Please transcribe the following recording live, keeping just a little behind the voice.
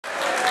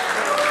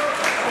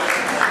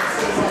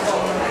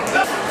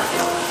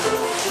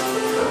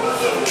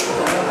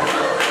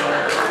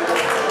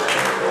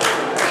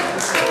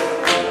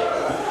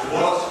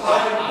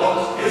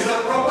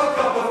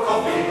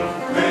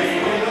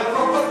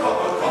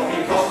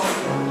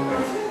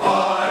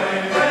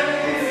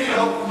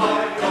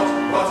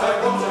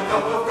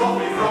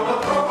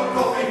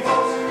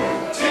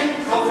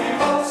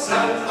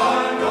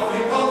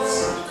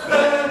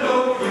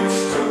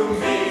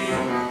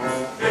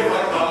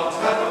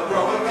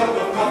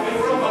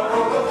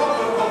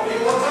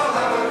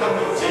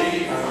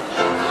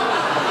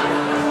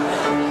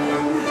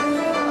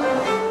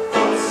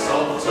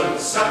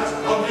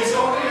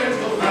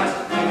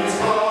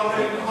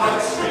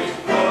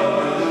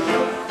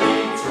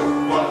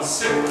one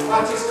sip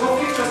at his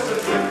coffee, just a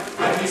drip,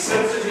 and he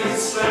said to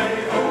his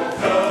slave, oh,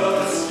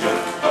 curse ya,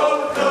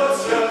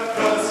 curse ya,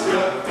 curse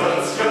ya,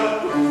 curse ya.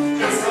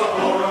 It's the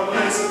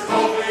horriblest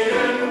coffee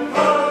in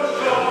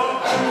Persia.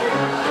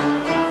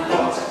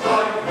 What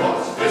I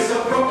want is a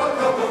proper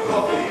cup of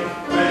coffee,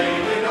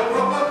 made in a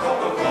proper cup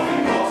of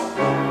coffee pot.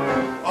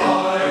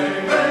 I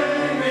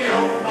may be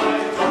off my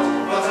dot,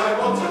 but I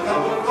want a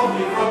cup of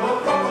coffee from a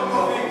proper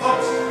coffee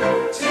pot.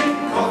 Tin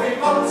coffee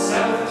pots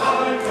and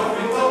iron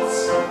coffee pots,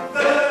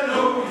 they're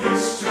no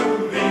use to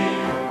me.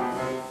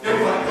 If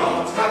I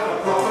can't have a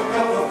proper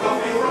cup of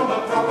coffee from a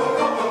proper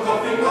cup of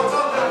coffee pot,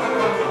 I'll have a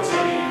cup of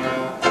tea.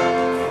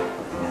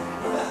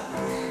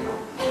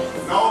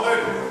 Now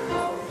then,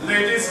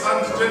 ladies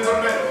and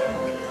gentlemen,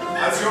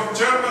 as your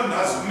chairman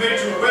has made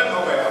you well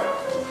aware,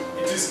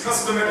 it is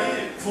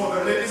customary for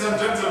the ladies and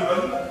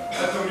gentlemen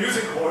at the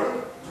music hall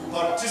to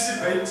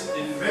participate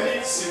in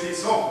many silly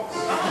songs.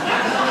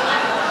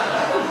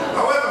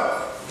 However,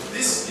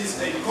 this is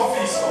a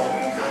coffee song,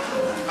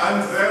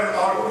 and there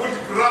are good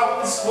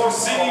grounds for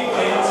singing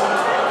it.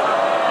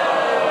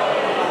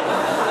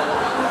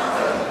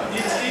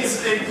 It is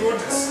a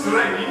good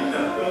strain,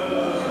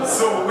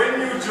 so when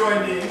you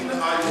join in,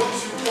 I want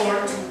you all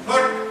to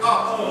perk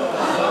up.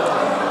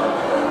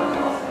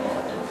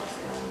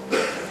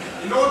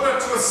 In order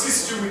to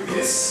assist you with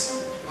this,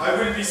 I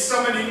will be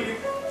summoning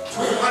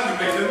 2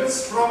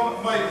 handmaidens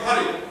from my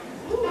harem.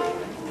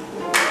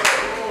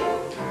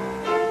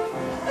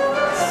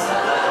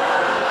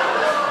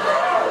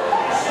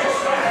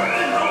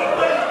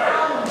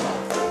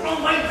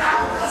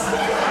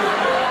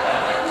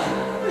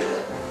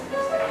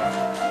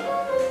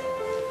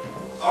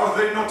 Are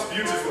they not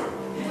beautiful?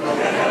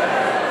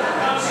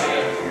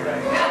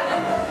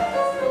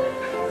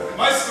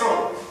 Maestro,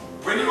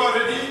 when you are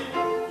ready,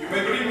 you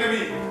may bring them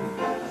in.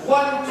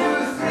 1, 2,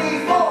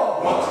 3, 4.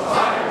 What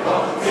I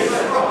want is a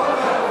proper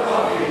cup of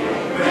coffee,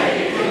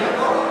 made in a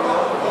proper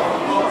cup of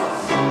coffee pot.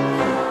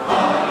 I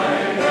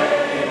may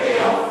be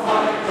off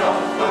my dot,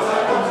 but I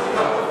want a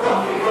cup of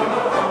coffee from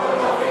a proper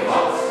coffee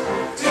pot.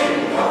 Tin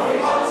coffee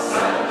pots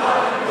and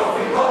iron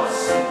coffee pots,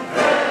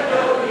 they're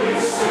no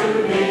use to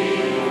me.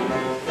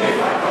 If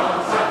I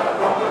can't have a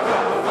proper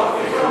cup of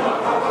coffee from a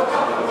proper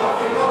cup of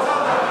coffee pot,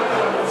 I'll have a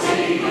cup of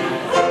tea.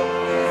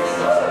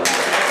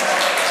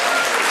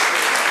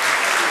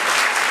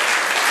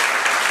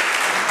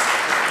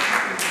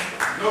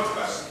 Not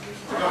bad.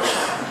 Not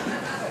bad.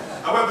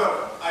 However,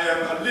 I am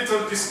a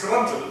little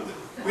disgruntled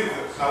with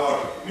our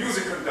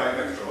musical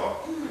director.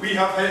 We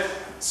have had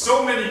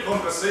so many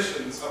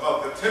conversations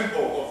about the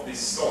tempo of this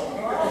song,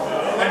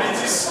 and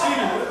it is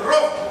still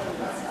wrong.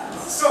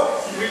 So,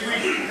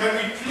 can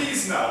we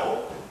please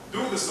now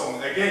do the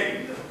song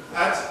again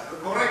at the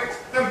correct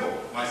tempo,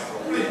 Maestro?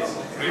 Please,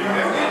 bring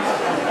them in.